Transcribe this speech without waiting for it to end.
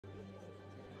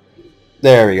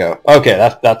There we go. Okay,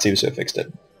 that seems to have fixed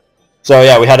it. So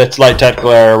yeah, we had a slight technical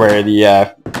error where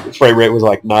the frame rate was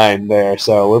like 9 there.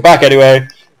 So we're back anyway.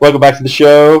 Welcome back to the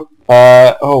show.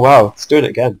 Oh wow, it's doing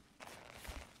it again.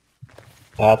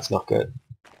 That's not good.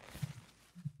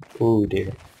 Oh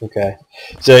dear. Okay.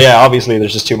 So yeah, obviously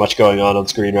there's just too much going on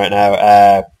screen right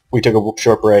now. We took a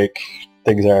short break.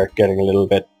 Things are getting a little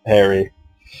bit hairy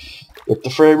with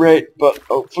the frame rate, but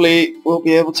hopefully we'll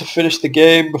be able to finish the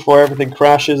game before everything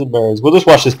crashes and burns. We'll just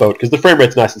watch this boat, because the frame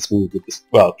rate's nice and smooth with this,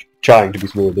 well, trying to be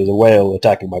smooth. There's a whale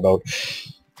attacking my boat.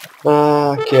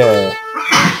 Okay.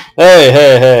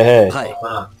 Hey.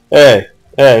 Prêt.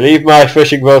 Hey, leave my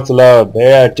fishing boats alone.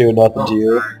 They aren't doing nothing to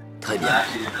you. Très bien.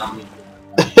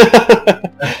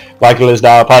 Michael is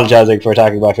now apologizing for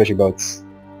attacking my fishing boats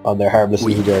on their harmless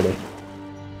little journey.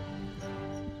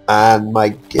 And my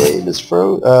game is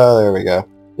frozen. There we go.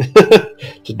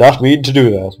 Did not mean to do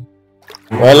that.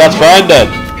 Well, that's fine then.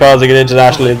 Causing an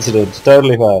international incident.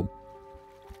 Totally fine.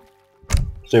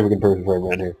 See if we can improve the frame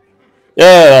rate here.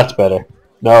 Yeah, that's better.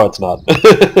 No, it's not.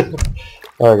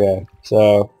 Okay,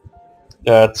 so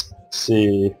let's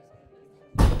see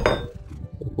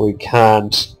if we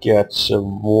can't get some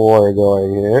more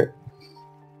going here.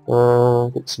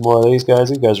 Get some more of these guys.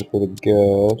 These guys are pretty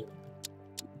good.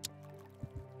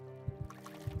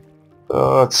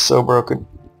 Oh, it's so broken.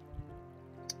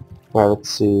 Alright, let's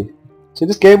see. See,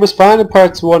 this game was fine in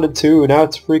parts 1 and 2, and now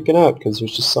it's freaking out because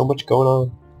there's just so much going on.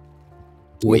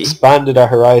 We expanded our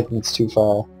horizons too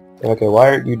far. Okay, why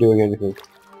aren't you doing anything?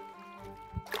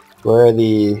 Where are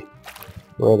the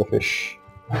fish?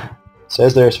 It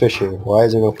says there's fish here. Why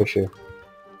is there no fish here?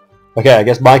 Okay, I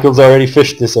guess Michael's already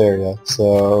fished this area,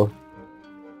 so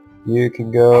you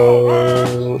can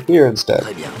go here instead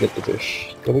and get the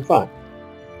fish. It'll be fine.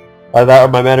 Either that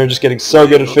or my men are just getting so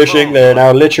good at fishing, they're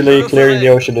now literally clearing the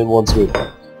ocean in one swoop.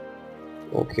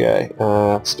 Okay,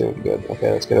 that's doing good. Okay,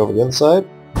 let's get over the other side.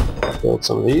 Build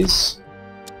some of these.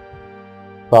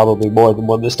 Probably more than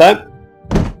one this time.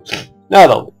 No,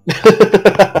 don't.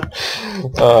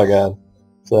 Oh god.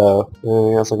 So,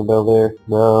 anything else I can build there?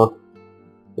 No.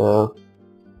 No.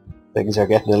 Things are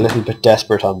getting a little bit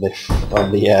desperate on the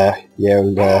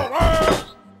old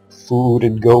food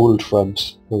and gold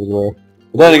front, as it were.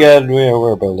 But then again,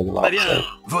 we're building a lot, so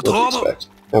what do you expect?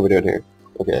 How are we doing here?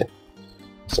 Okay.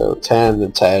 So 10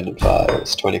 and 10 and 5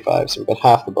 is 25, so we've got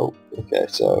half the boat. Okay,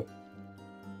 so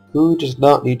who does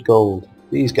not need gold?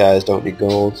 These guys don't need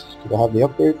gold. Do I have the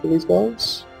upgrade for these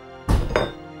guys?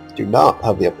 Do not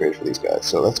have the upgrade for these guys,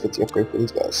 so let's get the upgrade for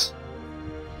these guys.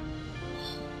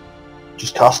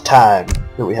 Just cost time.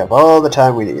 And we have all the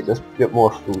time we need. Let's get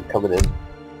more food coming in.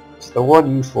 It's the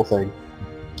one useful thing.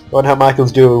 I wonder how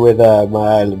Michael's doing with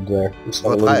my island there. Just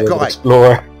have a little bit of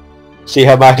explore. See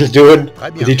how Michael's doing?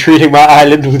 Is he treating my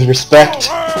island with respect?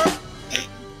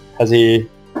 Has he...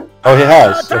 Oh, he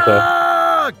has. Okay.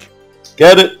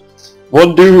 Get it!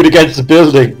 One dude against a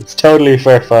building. It's totally a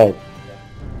fair fight.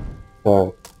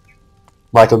 Alright.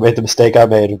 Michael made the mistake I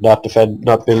made of not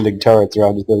building turrets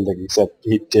around his building, except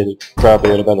he did it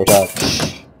probably at a better time.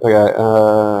 Okay,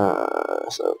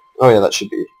 so... Oh yeah, that should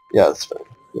be... Yeah, that's fine.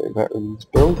 Okay, veterans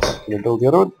built. Can I build the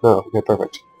other one? No, okay,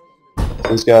 perfect.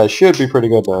 So these guys should be pretty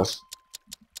good now.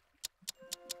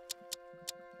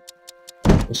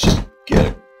 Let's just get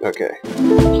it. Okay.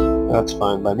 That's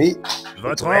fine by me.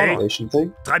 That's a relation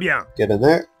thing. Get in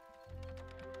there.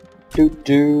 Do.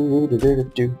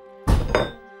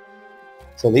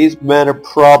 So these men are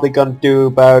probably gonna do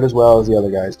about as well as the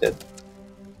other guys did.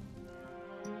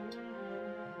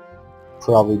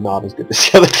 Probably not as good as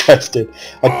the other guys did.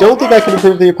 I don't think I can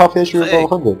improve the population above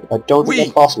 100. I don't think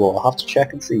that's possible. I'll have to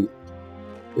check and see.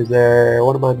 Is there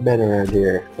one of my men around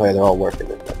here? Oh yeah, they're all working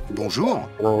it. Bonjour.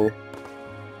 Can I...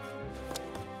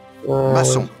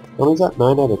 what is that?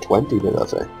 9 out of 20 did I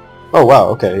say? Oh wow,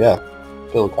 okay, yeah.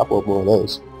 Build a couple of more of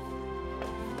those.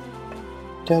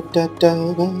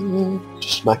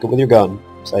 Just smack it with your gun.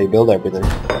 That's how you build everything.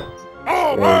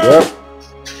 There we go.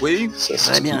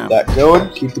 So keep that going.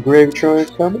 Keep the gravy train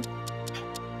coming.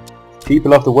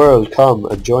 People of the world, come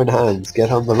and join hands.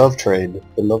 Get on the love train.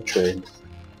 The love train.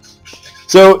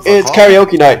 So it's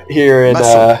karaoke night here in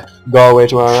Galway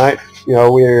tomorrow night. You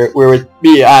know, we're with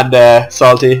me and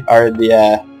Salty are in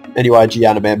the NUIG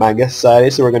Anime Manga Society,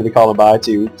 so we're going to be calling by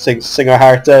to sing our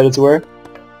hearts out, as it were.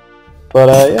 But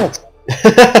yeah,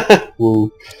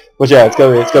 Woo. But yeah, it's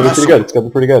gonna be pretty good. It's gonna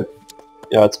be pretty good.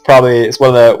 Yeah, it's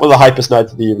one of the hypest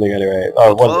nights of the evening anyway.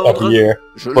 Or one of the year.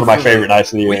 One of my favorite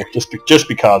nights of the year, just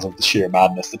because of the sheer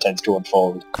madness that tends to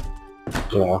unfold.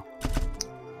 You know.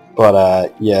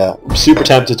 But yeah, I'm super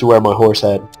tempted to wear my horse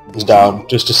head was down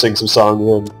just to sing some songs,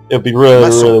 and it'd be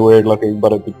really weird looking,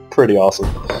 but it'd be pretty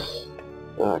awesome.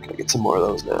 Can I get some more of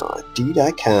those now? Indeed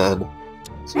I can.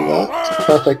 See that?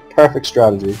 It's a perfect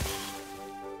strategy.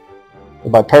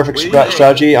 And by perfect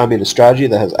strategy, I mean a strategy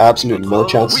that has absolutely no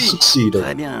chance of succeeding.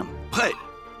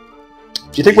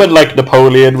 Do you think when like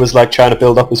Napoleon was like trying to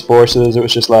build up his forces, it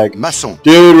was just like,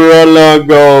 dude, we're on low on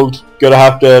gold, gonna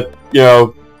have to, you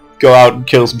know, go out and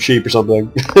kill some sheep or something?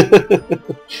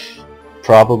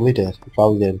 Probably did.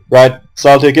 Probably did. Right,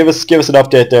 Salty, give us an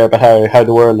update there about how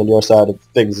the world on your side of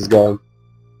things is going.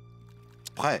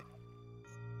 I'm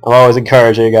always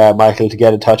encouraging Michael to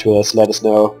get in touch with us, let us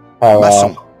know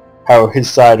how his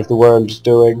side of the world is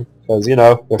doing, because, you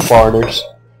know, they're foreigners.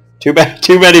 Too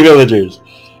many villagers.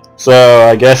 So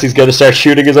I guess he's gonna start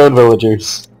shooting his own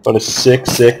villagers. What a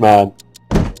sick man.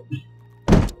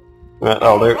 Right,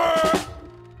 I'll do.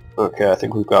 Okay, I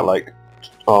think we've got like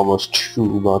almost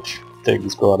too much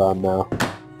things going on now.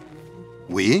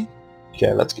 Oui?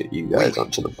 Okay, let's get you guys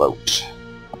onto the boat.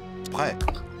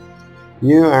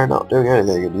 You are not doing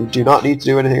anything, and you do not need to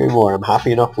do anything anymore. I'm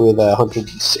happy enough with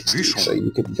 160, so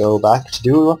you can go back to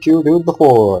doing what you were doing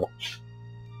before.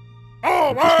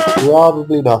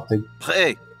 Probably nothing.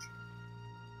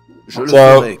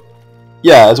 So,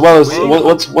 yeah, as well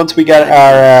as once we get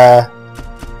our,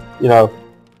 you know,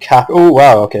 cap. Oh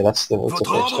wow, okay, that's the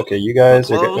first. Okay, you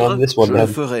guys are getting on this one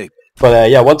then.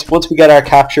 But yeah, once we get our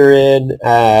capture in,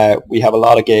 we have a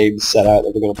lot of games set out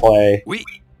that we're gonna play.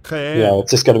 You know,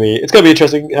 it's gonna be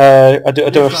interesting. I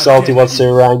don't know if Salty wants to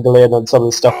wrangle in on some of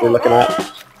the stuff we're looking at.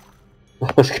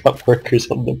 I've got workers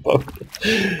on the boat.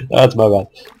 That's my bad.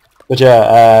 But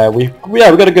yeah, we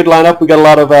got a good lineup. We got a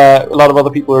lot of other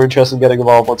people who are interested in getting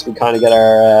involved once we kind of get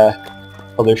our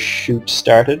other shoot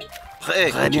started.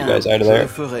 Get you guys out of there.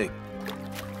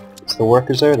 Is the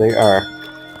workers there? They are.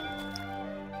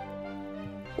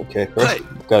 Okay, first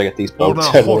we've got to get these boats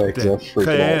out of the way because they're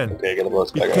freaking out. Okay, get the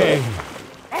boats back out.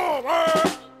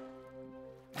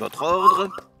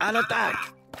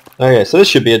 Okay, so this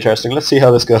should be interesting. Let's see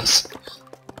how this goes.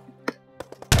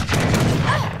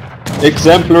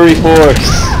 Exemplary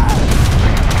force!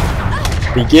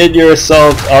 Begin your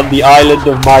assault on the island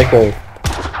of Michael.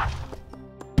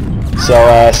 So,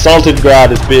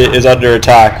 Saltingrad is under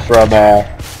attack from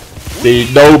the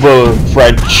noble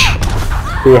French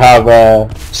who have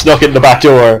snuck in the back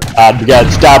door and began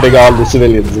stabbing all the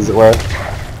civilians, as it were.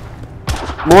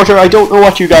 Mortar, I don't know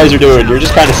what you guys are doing. You're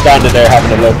just kind of standing there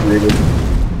having a look, really.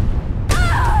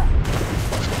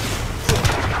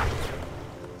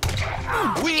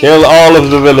 Kill all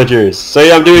of the villagers.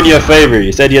 Say I'm doing you a favor.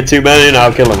 You said you had too many and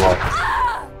I'll kill them all.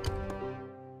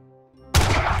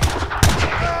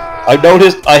 I've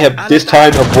noticed I have this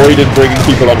time avoided bringing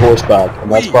people on horseback,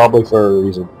 and that's probably for a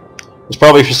reason. It's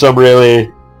probably for some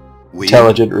really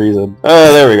intelligent reason.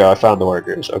 There we go, I found the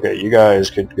workers. Okay, you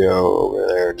guys could go over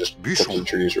there and just cut the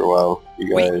trees for a while.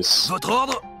 You guys,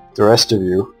 the rest of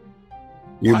you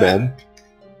men,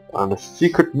 on a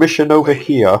secret mission over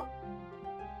here,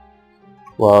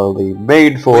 while the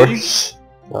main force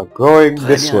are going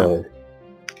this way.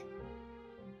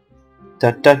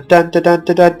 Dun, dun, dun, dun, dun,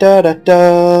 dun, dun, dun,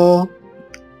 dun.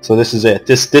 So this is it.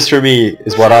 This for me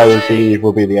is what I would believe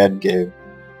will be the end game.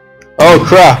 Oh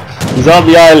crap! He's on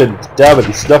the island. Damn it!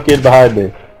 He snuck in behind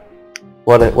me.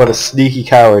 What a sneaky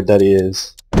coward that he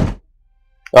is.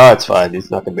 Oh, it's fine.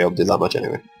 He's not gonna be able to do that much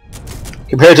anyway.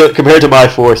 Compared to my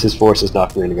force, his force is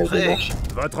not really gonna do much.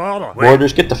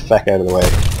 Warders, get the feck out of the way.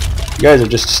 You guys are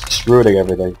just ruining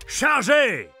everything.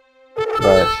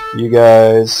 Right, you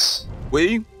guys.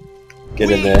 Get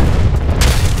in there.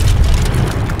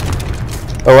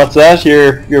 Oh, what's that?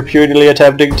 You're punily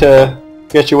attempting to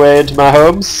get your way into my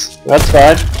homes? That's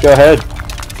fine. Go ahead.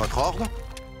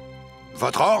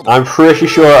 I'm pretty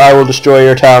sure I will destroy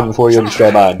your town before you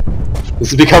destroy mine.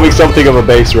 This is becoming something of a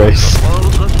base race.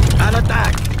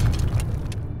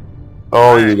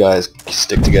 Oh, you guys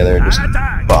stick together and just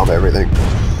bomb everything.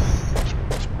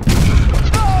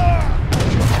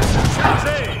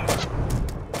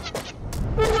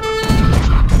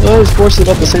 Oh, his force is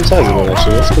about the same size as mine,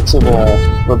 actually. Let's put some,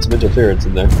 run some interference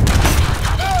in there.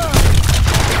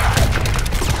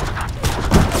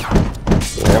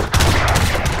 Yep.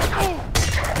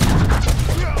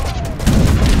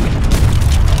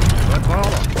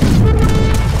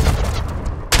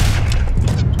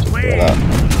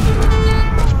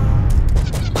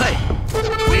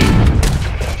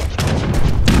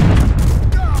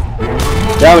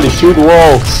 Damn it, he's shooting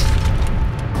walls!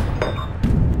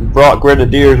 Brought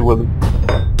grenadiers with him.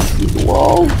 Through the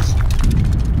walls.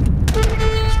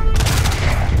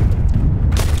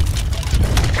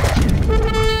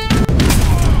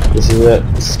 This Yeah,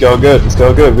 this is going good. It's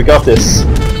going good. We got this.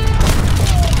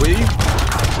 Oui.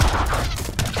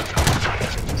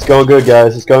 It's going good,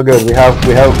 guys. It's going good. We have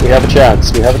a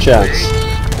chance. We have a chance.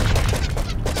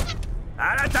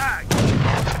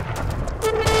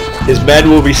 His men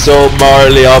will be so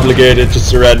morally obligated to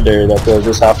surrender that they'll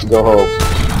just have to go home.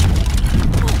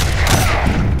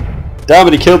 Damn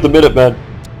it, he killed the Minutemen.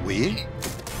 Oui.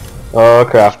 Oh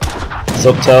crap.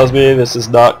 Something tells me this is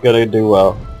not gonna do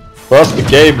well. Plus the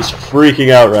game is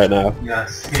freaking out right now.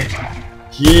 Yes.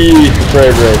 Yee,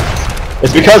 frame rate.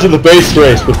 It's because of the base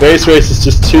race. The base race is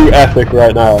just too epic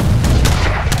right now.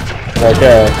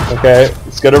 Okay.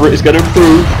 It's gonna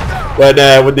improve. When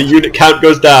the unit count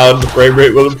goes down, the frame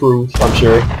rate will improve, I'm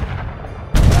sure.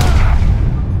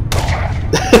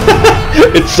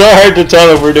 It's so hard to tell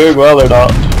if we're doing well or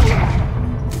not.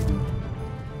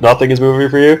 Nothing is moving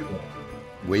for you?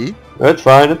 Oui. It's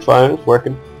fine, it's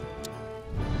working.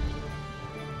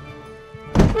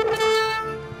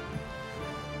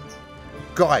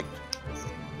 Correct.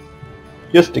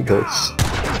 Just in case.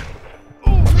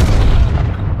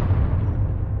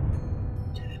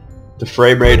 The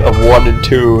frame rate of 1 and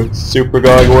 2, it's super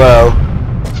going well.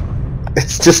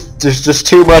 It's just, there's just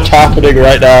too much happening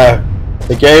right now.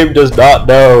 The game does not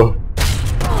know.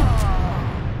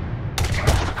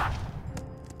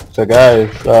 So guys,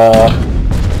 I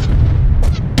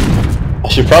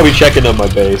should probably check in on my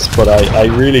base, but I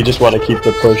really just want to keep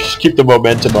the push, keep the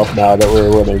momentum up now that we're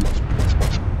winning.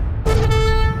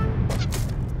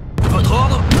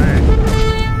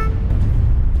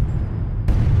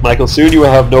 Michael, soon you will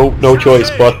have no choice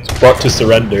but to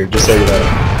surrender, just so you know.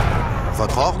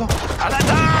 Votre ordre?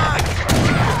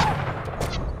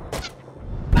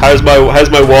 How's my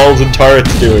walls and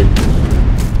turrets doing?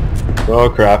 Oh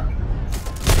crap.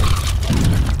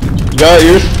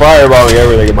 You're just firebombing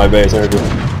everything in my base, aren't you?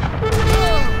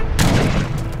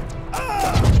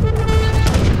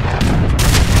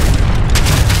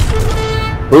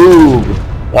 Boom!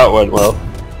 That went well.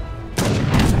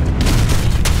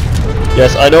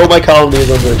 Yes, I know my colony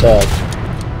is under attack.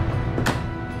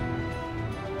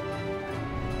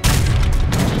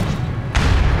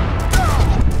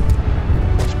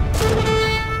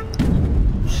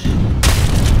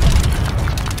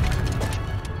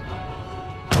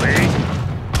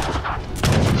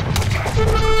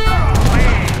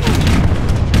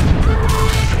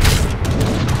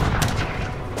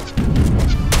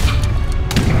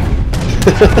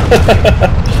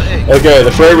 Okay,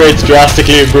 the frame rate's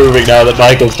drastically improving now that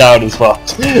Michael's town is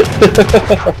fucked.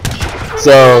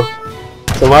 so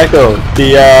Michael,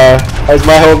 how's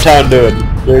my hometown doing?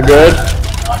 Doing good?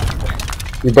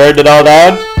 You burned it all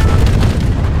down?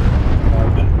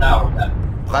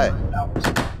 Prêt.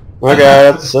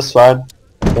 Okay, that's fine.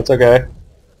 That's okay.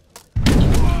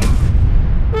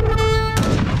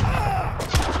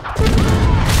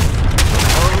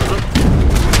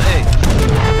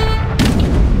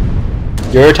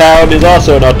 Your town is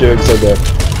also not doing so good.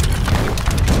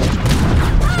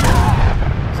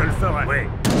 Je le ferai. Oui.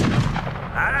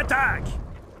 À l'attaque.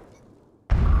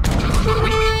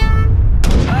 Oui.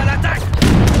 À l'attaque.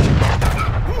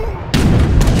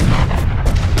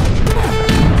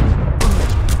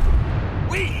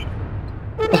 Oui.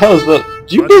 What the hell is that?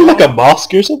 Do you build like a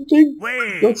mosque or something?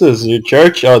 Oui. What's this? Your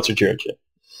church? Oh, it's your church. Yeah.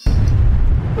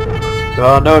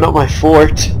 Oh no, not my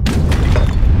fort.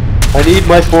 I need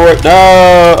my fort.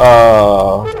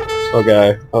 No!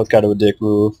 Okay. That was kind of a dick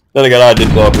move. Then again, I did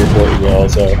blow up your fort as well,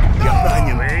 so...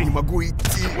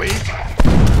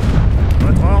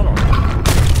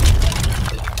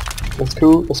 That's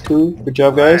cool, that's cool. Good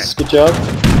job, guys. Good job.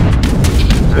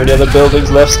 Is there any other buildings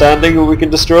left standing that we can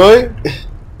destroy?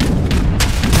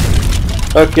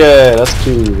 Okay, that's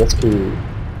cool, that's cool.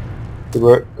 Good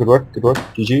work, good work, good work.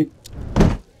 GG.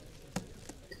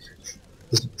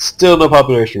 There's still no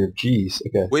population. Jeez,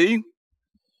 okay. Oui.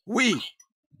 Oui.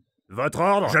 Votre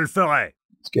ordre, je le ferai.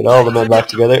 Let's get all the men back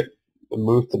together and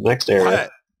move to the next area. Prêt.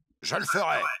 Je le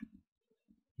ferai.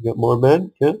 You got more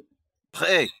men? Yeah?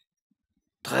 Prêt.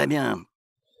 Très bien.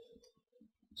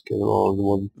 Let's get them all in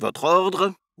one Votre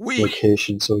ordre? Oui.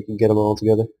 location so we can get them all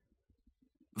together.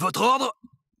 Votre ordre?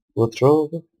 What's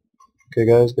wrong? Okay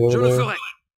guys, go Je over le there. ferai.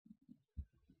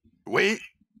 Oui.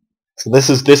 So this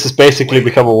is basically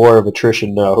become a war of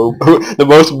attrition now. The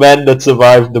most men that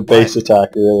survived the base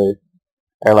attack really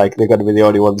are like they're gonna be the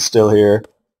only ones still here.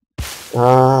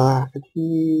 Can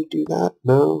he do that?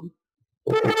 No.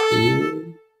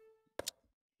 Okay.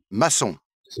 Maçon.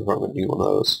 So I'm gonna do one of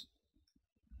those.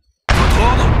 Votre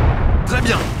ordre? Très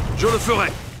bien. Je le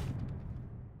ferai.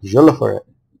 Je le ferai.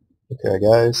 Okay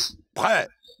guys. Prêt.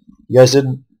 You guys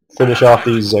didn't finish off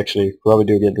these actually. We'll probably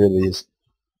do getting rid of these.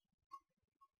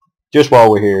 Just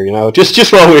while we're here, you know?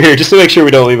 Just while we're here, just to make sure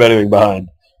we don't leave anything behind.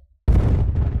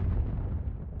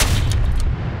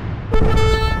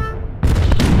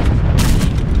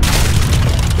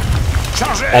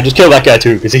 And just kill that guy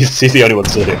too, because he's the only one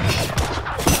still here.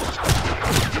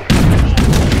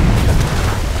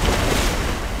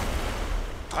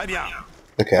 Très bien.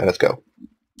 Okay, let's go.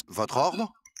 Votre ordre?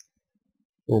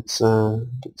 It's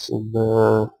in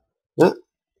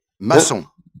Maçon.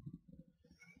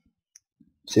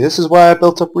 See, this is why I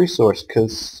built up resource,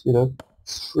 because, you know,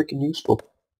 it's freaking useful.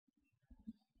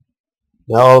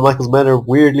 Now all of Michael's men are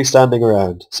weirdly standing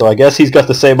around, so I guess he's got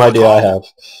the same idea I have.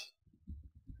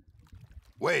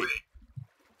 Oui.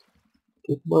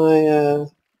 Get my,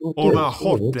 On a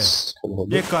hot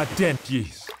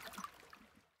decadentes.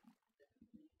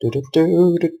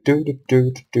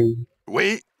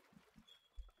 Oui.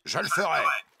 Je le ferai.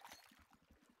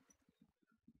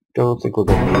 Don't think we're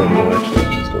going to do that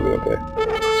actually. It's going to be okay.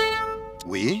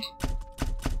 Oui.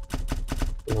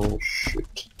 Oh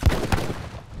shit.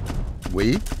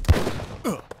 Oui.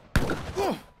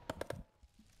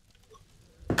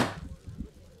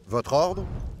 Votre ordre?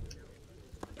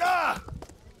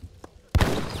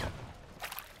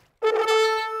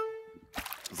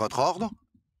 Votre ordre?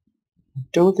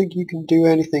 Don't think you can do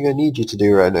anything I need you to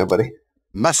do right now, buddy.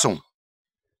 Maçon.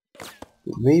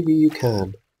 Maybe you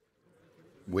can.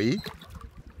 Oui.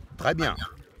 Très bien.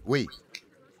 Oui.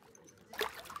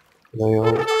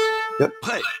 Yep.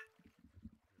 Prêt.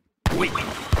 Oui.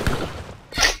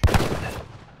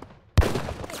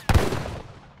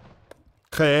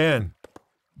 Geen.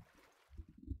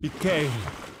 Ikei.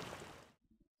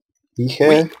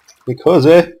 Because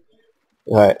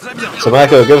Alright. Très bien. So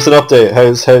Michael, give us an update.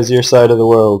 How's your side of the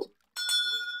world?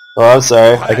 Oh, I'm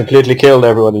sorry. I completely killed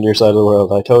everyone in your side of the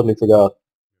world. I totally forgot.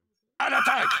 À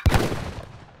l'attaque.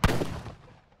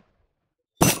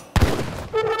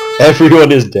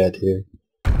 Everyone is dead here.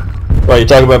 What, you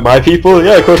talking about my people?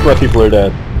 Yeah, of course my people are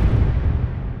dead.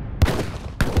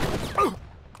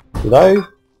 Did I?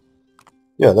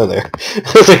 Yeah, they're there.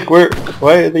 I was like,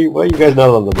 why are you guys not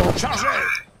on the map? Chargez.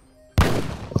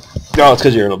 No, it's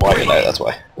because you're in a block guy, that's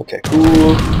why. Okay,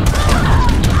 cool.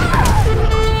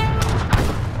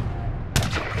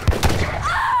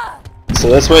 So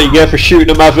that's what you get for shooting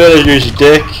at my villagers, you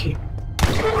dick.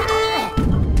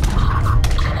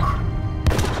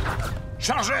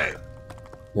 Chargez.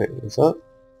 Wait, what's that?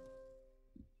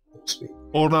 Sweet.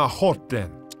 On a hot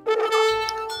then.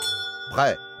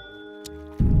 Prêt.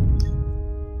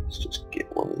 Let's just get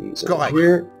one of these Correct. over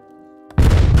here.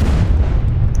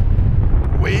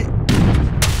 Oui.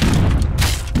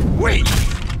 Oui.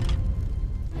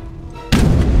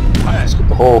 Let's get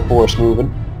the whole force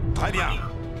moving. Très bien.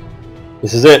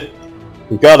 This is it.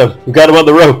 We got him. We got him on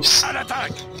the ropes. À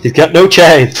l'attaque. He's got no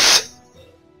chance.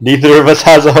 Neither of us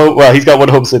has a home. Well, he's got one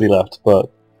home city left,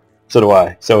 but so do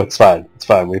I. So it's fine. It's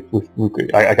fine.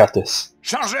 I got this.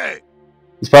 Chargez.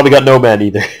 He's probably got no man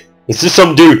either. It's just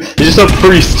some dude. There's just some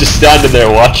priest just standing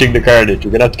there watching the carnage.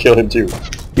 We're gonna have to kill him too.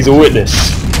 He's a witness.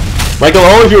 Michael,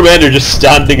 all of your men are just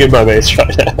standing in my base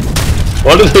right now.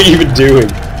 What are they even doing?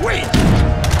 Oui.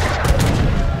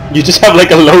 You just have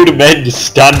like a load of men just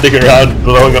standing around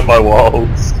blowing up my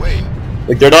walls. Oui.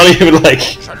 Like they're not even like...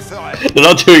 Je le ferai. They're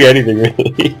not doing anything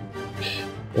really.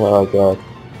 Oh god.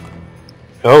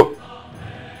 Oh.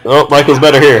 Oh, Michael's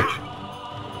better here.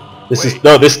 This is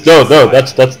no. That's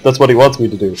what he wants me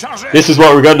to do. This is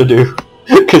what we're gonna do.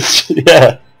 Cause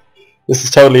yeah, this is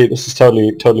totally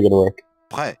gonna work.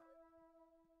 Prêt.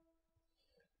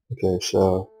 Okay,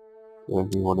 so gonna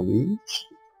be one of these.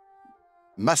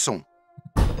 Maçon.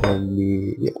 And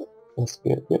yeah, that's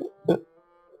good. Yeah.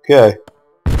 Okay.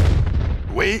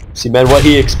 Oui. See, man, what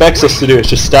he expects us to do is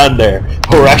just stand there.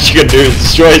 What we're actually gonna do is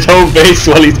destroy his home base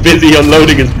while he's busy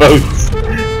unloading his boats.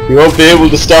 He won't be able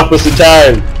to stop us in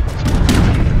time.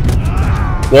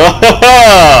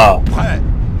 Prêt.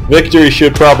 Victory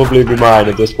should probably be mine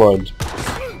at this point.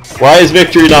 Why is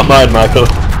victory not mine, Michael?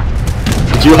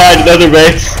 Did you hide another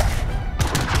base?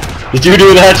 Did you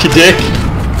do that, you dick?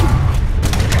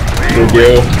 Did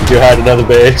you? Did you hide another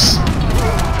base?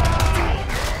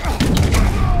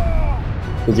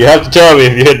 Because you have to tell me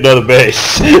if you hit another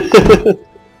base.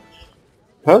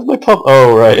 How's my pop?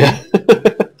 Oh, right.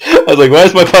 I was like, why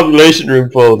is my population room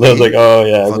full? And I was like, oh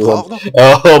yeah, everyone.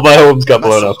 Oh, my homes got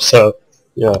blown up, so,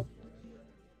 yeah.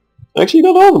 Actually,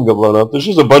 not all of them got blown up. There's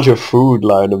just a bunch of food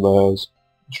lying in my house.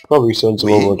 I should probably send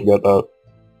some over to get that.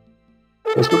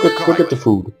 Let's go get the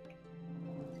food.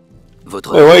 Wait,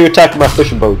 why are you attacking my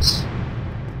fishing boats?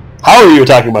 How are you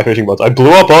attacking my fishing boats? I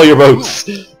blew up all your boats!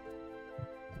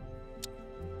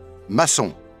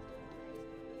 Maçon.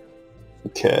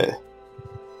 Okay.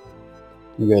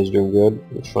 You guys are doing good.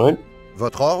 That's fine.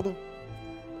 Votre ordre?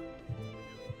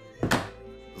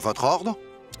 Votre ordre?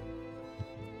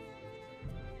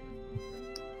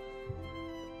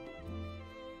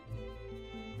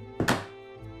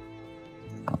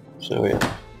 So yeah.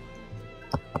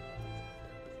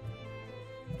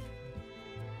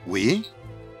 Oui.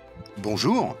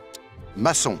 Bonjour.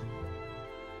 Maçon.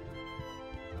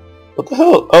 What the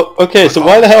hell? Oh, okay, so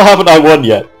why the hell haven't I won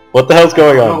yet? What the hell's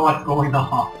going I don't know on? what's going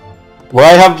on.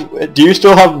 Why do you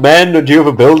still have men, or do you have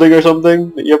a building or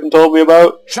something that you haven't told me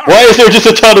about? Why is there just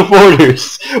a ton of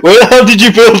mortars? Where the hell did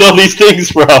you build all these things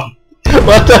from?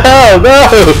 What the hell? No!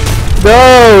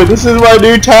 No! This is my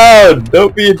new town!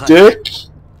 Don't be a dick!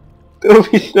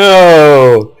 Don't be...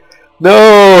 No!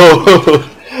 No!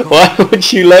 Why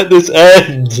would you let this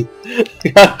end?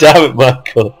 God damn it,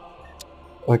 Michael.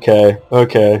 Okay,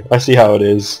 okay. I see how it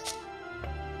is.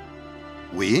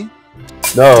 Oui.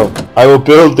 No, I will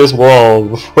build this wall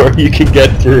before you can get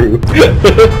through.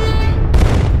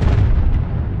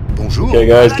 Bonjour. Okay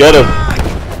guys, get him!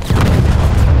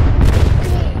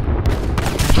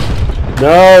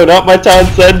 No, not my town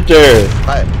center!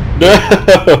 Prêt. No!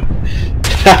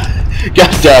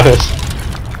 God damn it!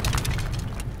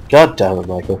 God damn it,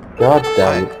 Michael. God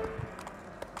damn it.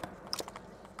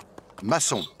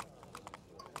 Maçon.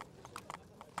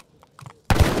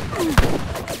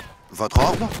 Votre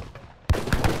ordre?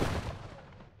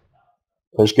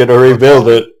 I'm just gonna rebuild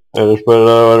it and just put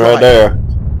another one right there.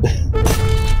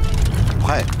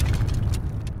 Prêt.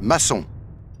 Maçon.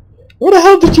 Where the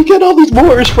hell did you get all these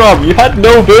mortars from? You had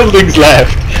no buildings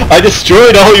left! I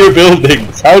destroyed all your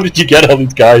buildings! How did you get all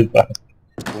these guys back?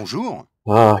 Bonjour.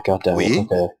 Ah, goddamn it. Oui.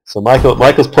 Okay. So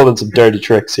Michael's pulling some dirty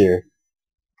tricks here.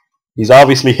 He's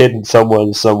obviously hidden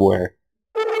someone somewhere.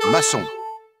 Maçon.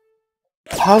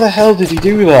 How the hell did he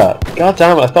do that? God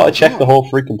damn it, I thought I checked the whole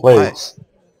freaking place.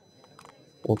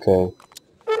 Okay.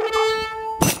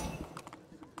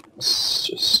 It's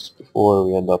just before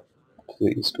we end up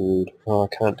completely screwed. Oh, I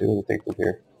can't do anything from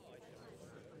here.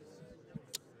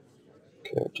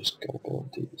 Okay, just gotta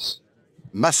build these.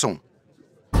 Maçon.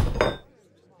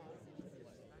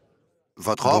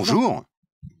 Votre ordre?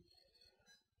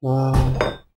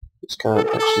 Bonjour. Just can't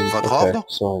actually... Votre Okay, ordre?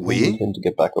 so I Oui. need him to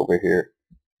get back over here.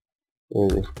 Where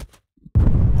is he?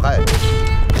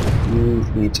 Prêt. You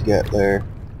need to get there.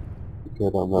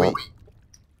 Good on that. Oui.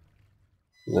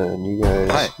 Then you guys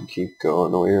Right. can keep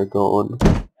going where you're going.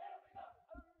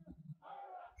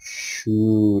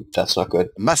 Shoot, that's not good.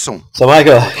 Maçon. So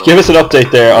Michael, give us an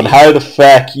update there on how the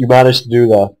fuck you managed to do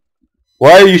that.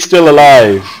 Why are you still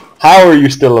alive? How are you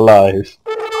still alive?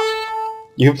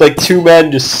 You have like two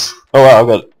men just... Oh wow, I've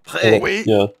got... Prêt. Oui.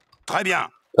 Yeah, Très bien.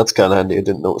 that's kinda handy. I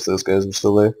didn't notice those guys were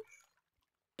still there.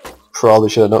 Probably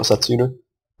should have noticed that sooner.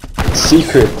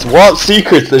 Secrets? What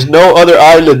secrets? There's no other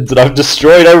islands and I've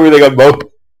destroyed everything on both.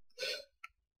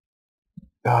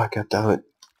 Oh, god damn it.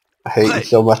 I hate you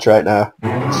so much right now.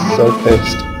 I'm so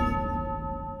pissed.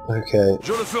 Okay.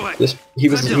 Je le ferai. He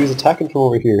was attacking from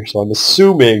over here, so I'm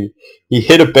assuming he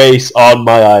hit a base on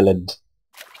my island.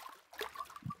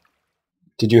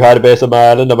 Did you hide a base on my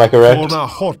island? Am I correct? Orna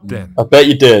Horten. I bet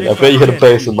you did. I bet you hit a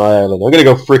base on my island. I'm gonna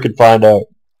go freaking find out.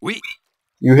 Oui.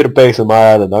 You hit a base on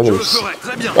my island. I'm Je gonna... le ferai.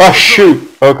 Très bien. Oh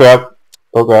shoot! Oh crap.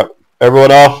 Oh crap.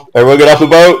 Everyone off. Everyone get off the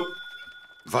boat.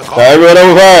 Votre Everyone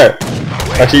over fire.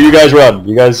 Actually, you guys run.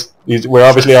 You guys... we're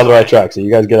obviously on the right track, so you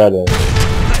guys get out of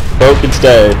there. Boat can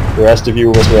stay. The rest of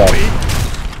you must run.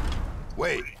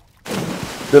 Oui.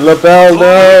 The LaBelle,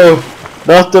 no!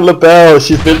 Not the LaBelle.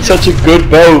 She's been such a good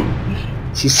boat.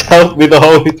 She's helped me the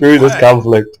whole way through this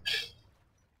conflict.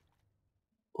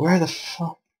 Where the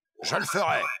fuck? Je le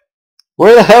ferai.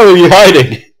 Where the hell are you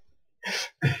hiding?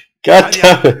 God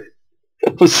damn it.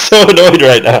 I'm so annoyed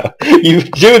right now. You're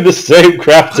doing the same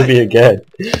crap to me again.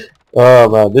 Oh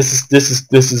man, this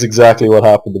is exactly what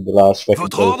happened in the last fucking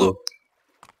Votre ordre? playthrough.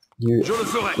 You, Je le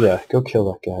ferai. yeah, go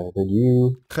kill that guy. Then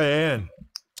you Créen.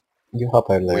 hop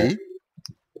out of there. Oui.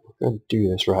 We're gonna do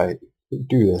this right.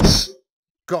 Do this.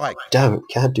 Correct. Damn it,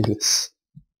 can't do this.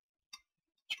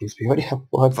 Jeez, we already have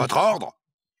one. Votre ordre?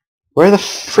 Where the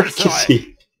frick is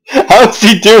he? How is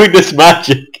he doing this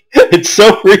magic? It's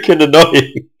so freaking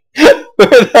annoying. Where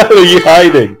the hell are you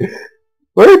hiding?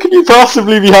 Where can you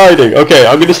possibly be hiding? Okay,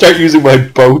 I'm gonna start using my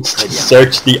boats to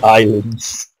search the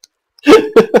islands.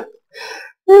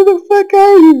 Where the fuck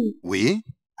are you? Oui.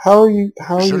 How are you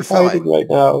Je le ferai. hiding right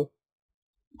now?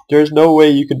 There's no way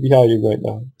you can be hiding right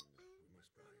now.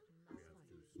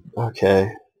 Okay,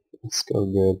 it's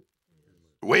going good.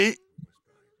 Oui.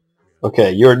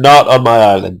 Okay, you're not on my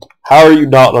island. How are you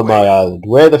not on my island?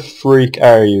 Where the freak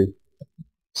are you?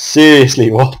 Seriously,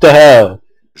 what the hell?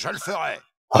 Je le ferai.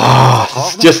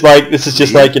 Ah, this is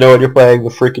just like, you know, when you're playing the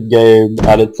freaking game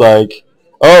and it's like,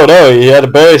 oh no, he had a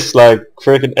base like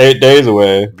freaking 8 days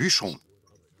away. Bûcheron.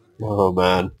 Oh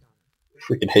man,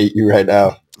 freaking hate you right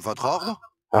now. Votre ordre?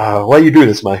 Why you do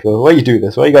this, Michael? Why you do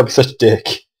this? Why you gotta be such a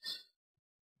dick?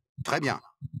 Très bien.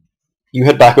 You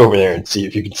head back over there and see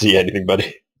if you can see anything,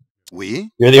 buddy. Oui.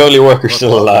 You're the only worker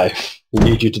still alive. We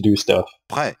need you to do stuff.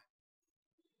 Prêt.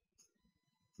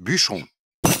 Bûcheron.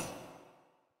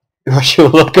 She will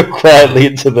look up quietly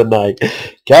into the night.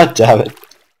 God damn it.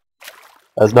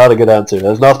 That's not a good answer.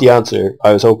 That's not the answer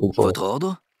I was hoping for. Votre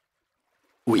ordre?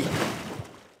 Oui.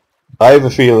 I have a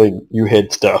feeling you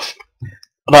hid stuff.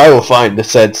 And I will find the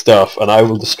said stuff, and I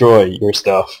will destroy your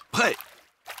stuff. Prêt.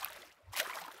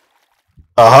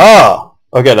 Aha!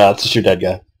 Okay, that's just your dead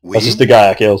guy. Oui. That's just the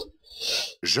guy I killed.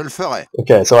 Je le ferai.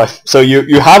 Okay, so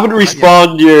you haven't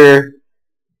respawned your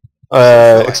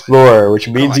explorer, which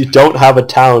means you don't have a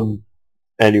town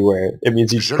anywhere. It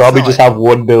means you probably just have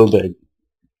one building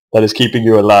that is keeping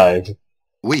you alive.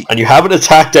 Oui. And you haven't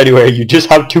attacked anywhere, you just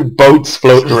have 2 boats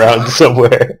floating around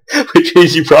somewhere, which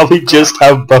means you probably just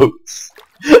have boats.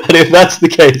 And if that's the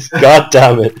case, god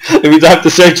damn it, it means I have to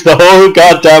search the whole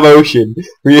goddamn ocean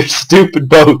for your stupid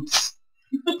boats.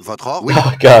 Votre ordre? Oui.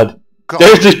 Oh god.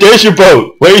 There's your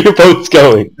boat. Where are your boats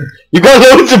going? You got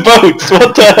loads of boats.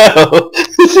 What the hell?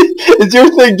 Is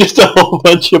your thing just a whole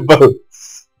bunch of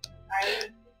boats?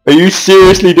 Are you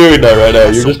seriously doing that right now?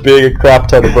 You're just being a crap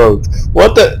ton of boats.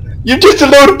 What the? You're just a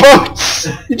load of boats.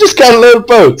 You just got a load of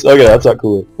boats. Okay, that's not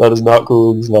cool. That is not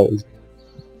cool in the slightest.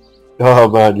 Oh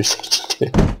man, you're such a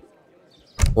dick.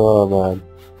 Oh man.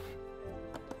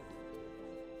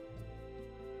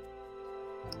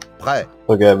 Prêt.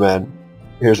 Okay, man.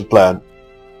 Here's the plan.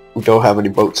 We don't have any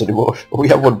boats anymore. We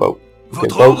have 1 boat. Okay,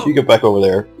 boat, you get back over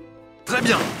there. Très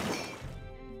bien.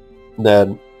 And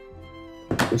then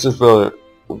let's just build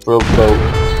a boat.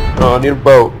 Oh, I need a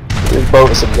boat. I need a boat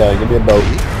of some kind. Give me a boat.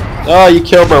 Oh, you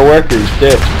killed my workers,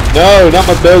 bitch. No, not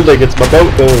my building. It's my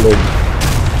boat building.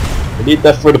 I need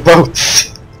that for the boats.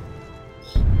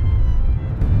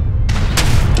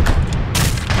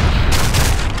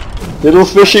 Little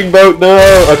fishing boat,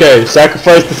 no! Okay,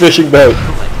 sacrifice the fishing boat.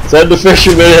 Send the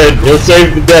fisherman in, he'll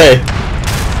save the day.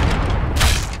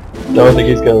 Don't think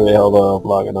he's gonna be held on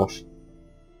long enough.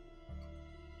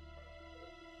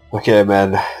 Okay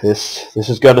man, this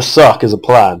is gonna suck as a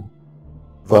plan.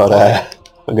 But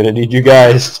I'm gonna need you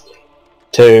guys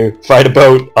to fight a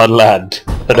boat on land.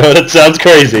 I know that sounds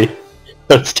crazy,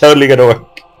 but it's totally gonna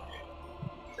work.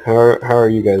 How are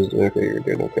you guys doing? Okay, you're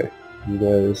doing okay. You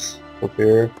guys up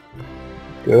here?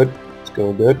 Good. It's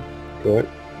going good. Good.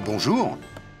 Bonjour.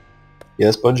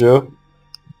 Yes, bonjour.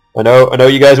 I know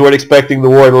you guys weren't expecting the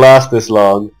war to last this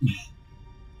long.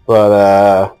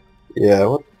 But yeah,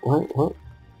 what?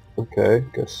 Okay,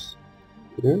 guess.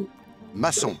 Yeah.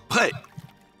 Maçon. Prêt.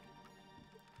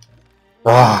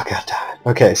 Ah, god damn it.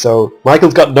 Okay, so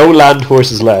Michael's got no land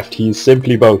horses left. He's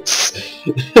simply boats.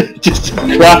 Just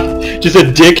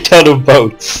a dick ton of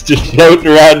boats just floating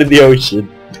around in the ocean.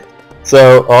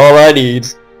 So all I need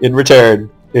in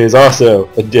return is also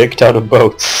a dick ton of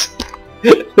boats.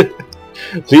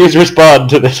 Please respond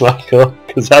to this, Michael,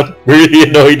 because I'm really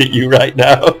annoyed at you right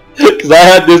now. Because I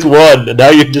had this one, and now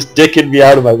you're just dicking me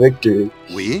out of my victory.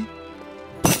 Oui.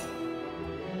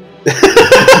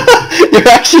 You're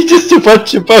actually just a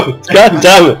bunch of boats. God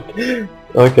damn it.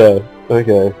 Okay,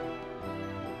 okay.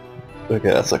 Okay,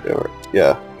 that's not gonna work.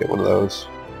 Yeah, get one of those.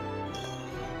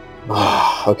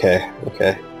 Okay,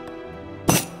 okay.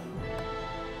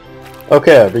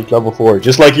 Okay, I reached level 4,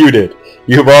 just like you did.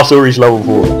 You've also reached level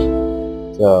 4.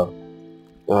 So,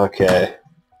 okay.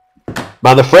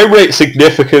 Man, the frame rate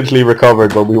significantly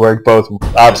recovered when we weren't both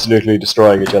absolutely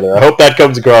destroying each other. I hope that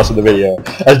comes across in the video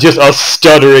as just us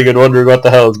stuttering and wondering what the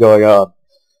hell is going on.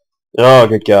 Oh,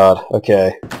 good god.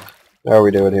 Okay. How are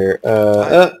we doing here?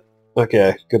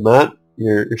 Okay, good man.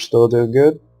 You're still doing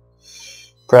good?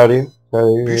 Proud of you? Proud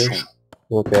of you?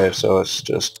 Okay, so it's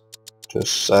just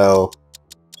sell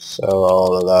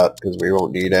all of that, because we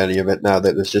won't need any of it now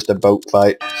that it's just a boat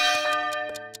fight.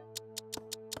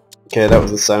 Okay, that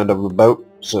was the sound of a boat,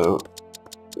 so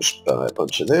just buy a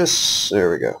bunch of this.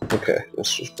 There we go. Okay,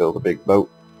 let's just build a big boat.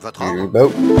 New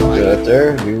boat, right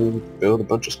there. You build a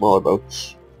bunch of smaller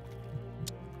boats.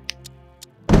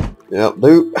 Yep,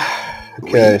 do.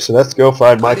 Okay, so let's go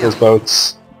find Michael's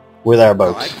boats with our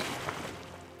boats.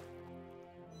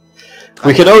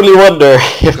 We can only wonder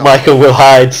if Michael will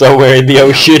hide somewhere in the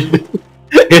ocean.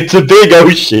 It's a big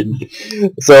ocean.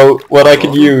 So what I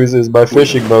can use is my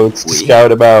fishing boats to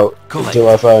scout him out until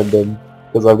I find him.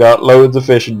 Because I've got loads of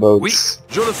fishing boats. Oui,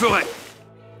 je le ferai.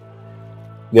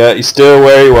 Yeah, he's still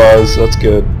where he was. That's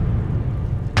good.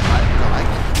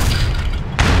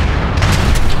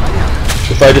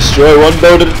 If I destroy one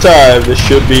boat at a time, this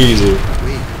should be easy.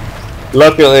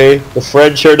 Luckily, the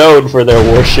French are known for their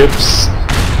warships.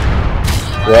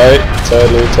 Right?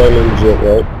 Totally legit,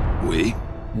 right? Oui.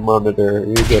 Monitor,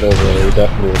 you get over there, you're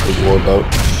definitely a big war boat.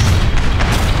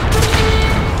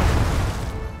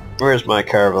 Where's my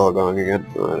caravel going again?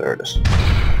 Oh, there it is.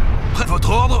 Prêt votre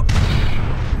ordre?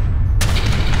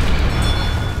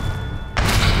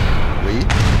 Oui.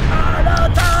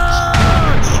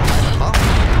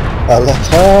 À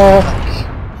l'attaque!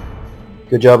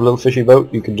 Good job, little fishy boat.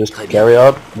 You can just carry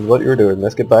on with what you're doing.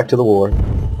 Let's get back to the war.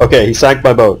 Okay, he sank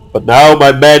my boat, but now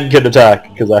my men can attack,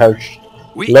 because I have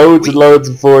loads and loads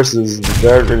of forces that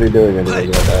aren't really doing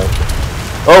anything right now.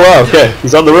 Oh wow, okay,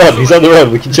 he's on the run, he's on the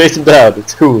run. We can chase him down.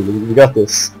 It's cool, we got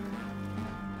this.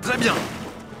 Très bien.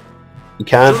 You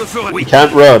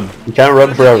can't run. You can't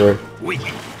run forever. Oui.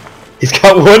 He's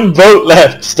got one boat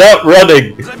left. Stop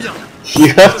running. Très bien.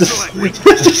 You have to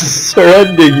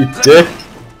surrender, you dick.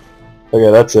 Okay,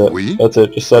 that's it. Oui. That's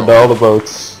it. Just send all the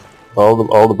boats. All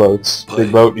the boats.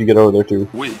 Big boat, you get over there too.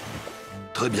 Oui.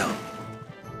 Très bien.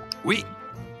 Oui.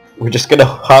 We're just gonna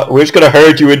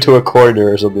herd you into a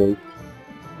corner or something.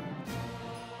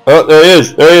 Oh, there he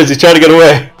is. There he is. He's trying to get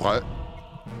away. Prêt.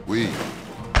 Oui.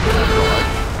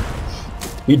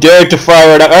 He dared to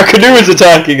fire at our canoe is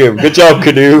attacking him. Good job,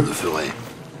 canoe. Je le ferai.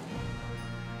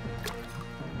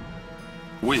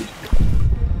 Oui.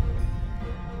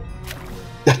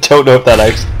 I don't know if that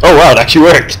actually... Oh wow, it actually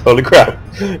worked! Holy crap!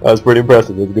 That was pretty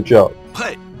impressive. It was a good job.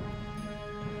 Prêt.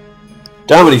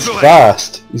 Damn it, he's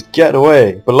fast. He's getting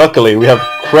away. But luckily, we have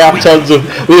crap tons of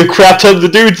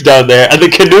dudes down there, and the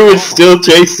canoe is still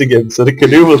chasing him. So the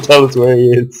canoe will tell us where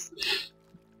he is.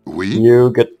 Oui.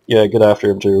 You get after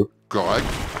him too. Correct.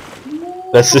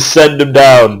 Let's just send him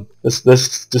down. Let's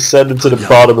just send him to the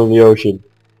bottom of the ocean.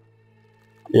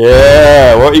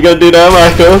 Yeah. What are you gonna do now,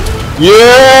 Michael?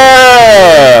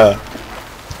 Yeah!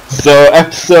 So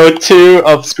episode 2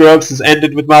 of Scrubs has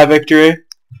ended with my victory.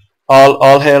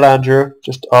 All hail Andrew.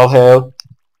 Just all hail.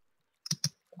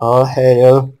 All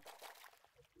hail.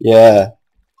 Yeah.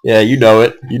 Yeah, you know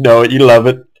it. You know it. You love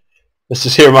it. Let's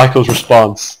just hear Michael's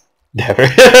response. Never.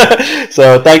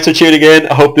 So thanks for tuning in.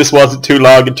 I hope this wasn't too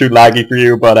long and too laggy for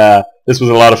you, but this was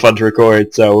a lot of fun to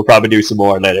record, so we'll probably do some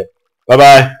more later. Bye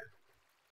bye.